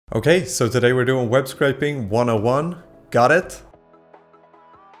Okay, so today we're doing web scraping 101. Got it?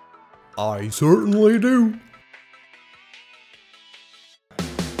 I certainly do.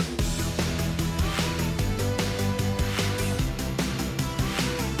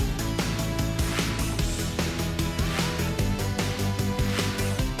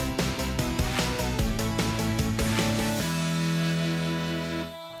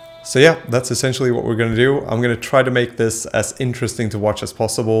 So yeah, that's essentially what we're going to do. I'm going to try to make this as interesting to watch as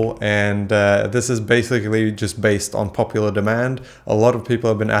possible, and this is basically just based on popular demand. A lot of people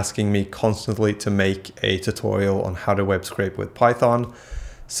have been asking me constantly to make a tutorial on how to web scrape with Python.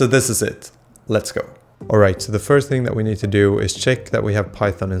 So this is it. Let's go. Alright, so the first thing that we need to do is check that we have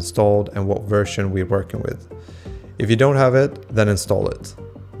Python installed and what version we're working with. If you don't have it, then install it.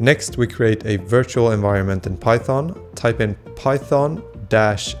 Next, we create a virtual environment in Python. Type in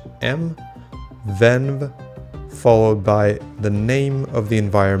python-m venv followed by the name of the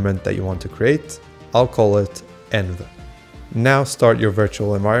environment that you want to create. I'll call it env. Now start your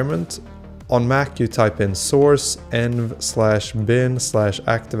virtual environment. On Mac you type in source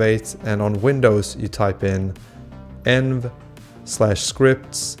env/bin/activate, and on Windows you type in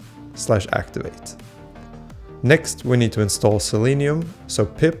env/scripts/activate. Next we need to install Selenium, so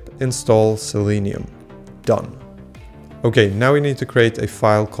pip install Selenium. Done. Okay, now we need to create a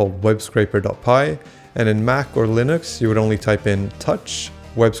file called webscraper.py, and in Mac or Linux you would only type in touch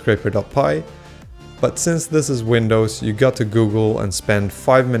webscraper.py, but since this is Windows, you got to Google and spend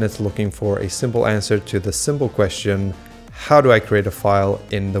 5 minutes looking for a simple answer to the simple question, how do I create a file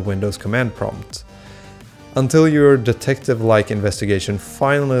in the Windows command prompt? Until your detective-like investigation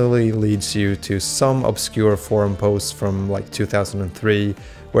finally leads you to some obscure forum post from like 2003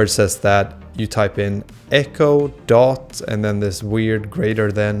 where it says that you type in echo dot and then this weird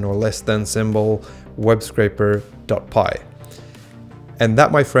greater than or less than symbol webscraper.py. And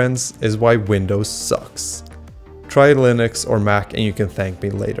that, my friends, is why Windows sucks. Try Linux or Mac and you can thank me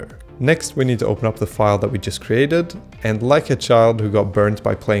later. Next, we need to open up the file that we just created, and like a child who got burnt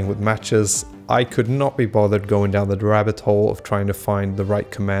by playing with matches, I could not be bothered going down the rabbit hole of trying to find the right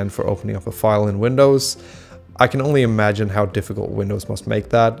command for opening up a file in Windows. I can only imagine how difficult Windows must make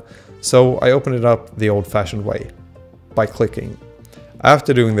that, so I opened it up the old-fashioned way, by clicking.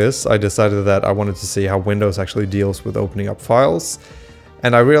 After doing this, I decided that I wanted to see how Windows actually deals with opening up files,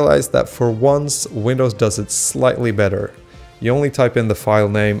 and I realized that for once, Windows does it slightly better. You only type in the file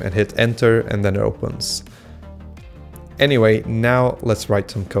name and hit enter and then it opens. Anyway, now let's write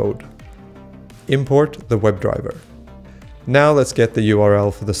some code. Import the WebDriver. Now let's get the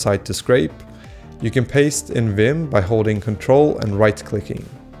URL for the site to scrape. You can paste in Vim by holding Ctrl and right-clicking.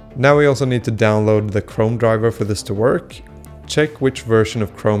 Now we also need to download the Chrome driver for this to work. Check which version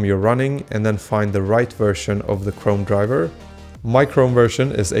of Chrome you're running and then find the right version of the Chrome driver. My Chrome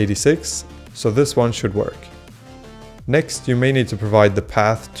version is 86, so this one should work. Next, you may need to provide the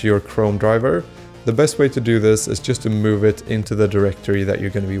path to your Chrome driver. The best way to do this is just to move it into the directory that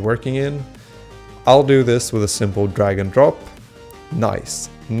you're going to be working in. I'll do this with a simple drag and drop. Nice.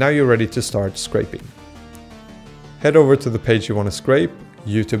 Now you're ready to start scraping. Head over to the page you want to scrape,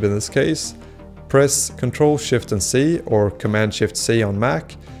 YouTube in this case. Press Ctrl-Shift-C or Command-Shift-C on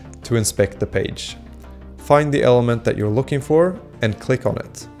Mac to inspect the page. Find the element that you're looking for and click on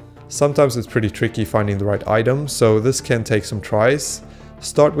it. Sometimes it's pretty tricky finding the right item, so this can take some tries.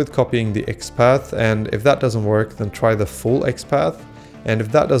 Start with copying the XPath, and if that doesn't work, then try the full XPath. And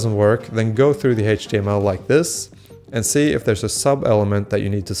if that doesn't work, then go through the HTML like this and see if there's a sub-element that you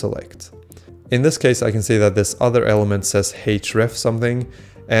need to select. In this case, I can see that this other element says href something,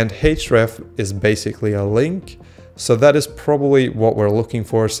 and href is basically a link. So that is probably what we're looking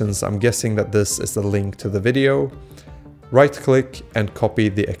for, since I'm guessing that this is the link to the video. Right-click and copy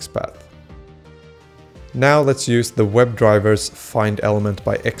the XPath. Now let's use the WebDriver's find element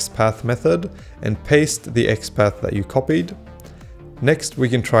by XPath method and paste the XPath that you copied. Next, we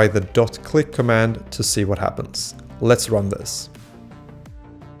can try the .click command to see what happens. Let's run this.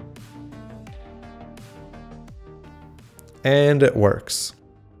 And it works.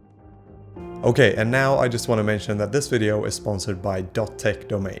 Okay, and now I just want to mention that this video is sponsored by .tech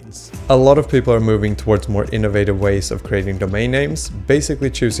domains. A lot of people are moving towards more innovative ways of creating domain names, basically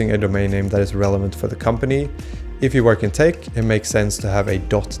choosing a domain name that is relevant for the company. If you work in tech, it makes sense to have a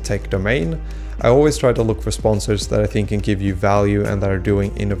 .tech domain. I always try to look for sponsors that I think can give you value and that are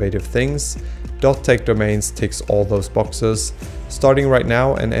doing innovative things. .tech domains ticks all those boxes. Starting right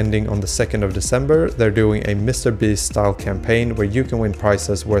now and ending on the 2nd of December, they're doing a Mr. Beast style campaign where you can win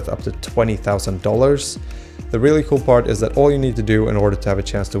prizes worth up to $20,000. The really cool part is that all you need to do in order to have a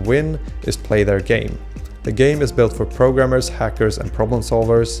chance to win is play their game. The game is built for programmers, hackers, and problem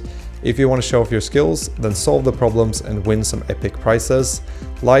solvers. If you want to show off your skills, then solve the problems and win some epic prizes,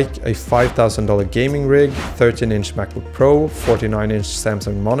 like a $5,000 gaming rig, 13-inch MacBook Pro, 49-inch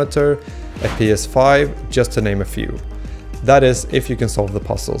Samsung monitor, a PS5, just to name a few. That is, if you can solve the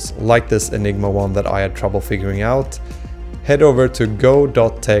puzzles, like this Enigma one that I had trouble figuring out. Head over to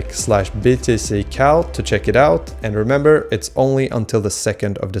go.tech/btccal to check it out, and remember, it's only until the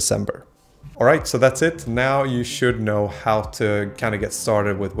 2nd of December. Alright, so that's it. Now you should know how to kind of get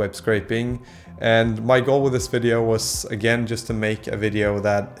started with web scraping. And my goal with this video was, again, just to make a video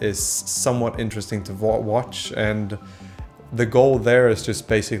that is somewhat interesting to watch. And the goal there is just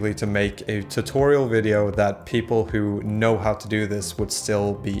basically to make a tutorial video that people who know how to do this would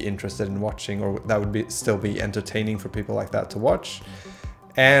still be interested in watching, or that would still be entertaining for people like that to watch.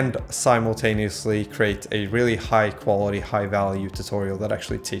 And simultaneously create a really high quality, high value tutorial that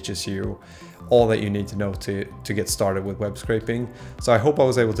actually teaches you all that you need to know to get started with web scraping. So I hope I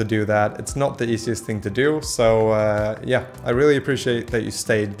was able to do that. It's not the easiest thing to do. So yeah, I really appreciate that you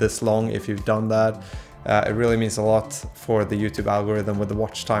stayed this long if you've done that. It really means a lot for the YouTube algorithm with the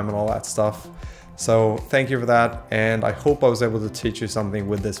watch time and all that stuff. So thank you for that. And I hope I was able to teach you something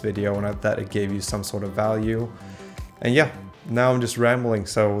with this video and that it gave you some sort of value. And yeah, now I'm just rambling.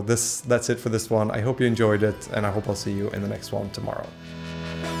 So that's it for this one. I hope you enjoyed it, and I hope I'll see you in the next one tomorrow.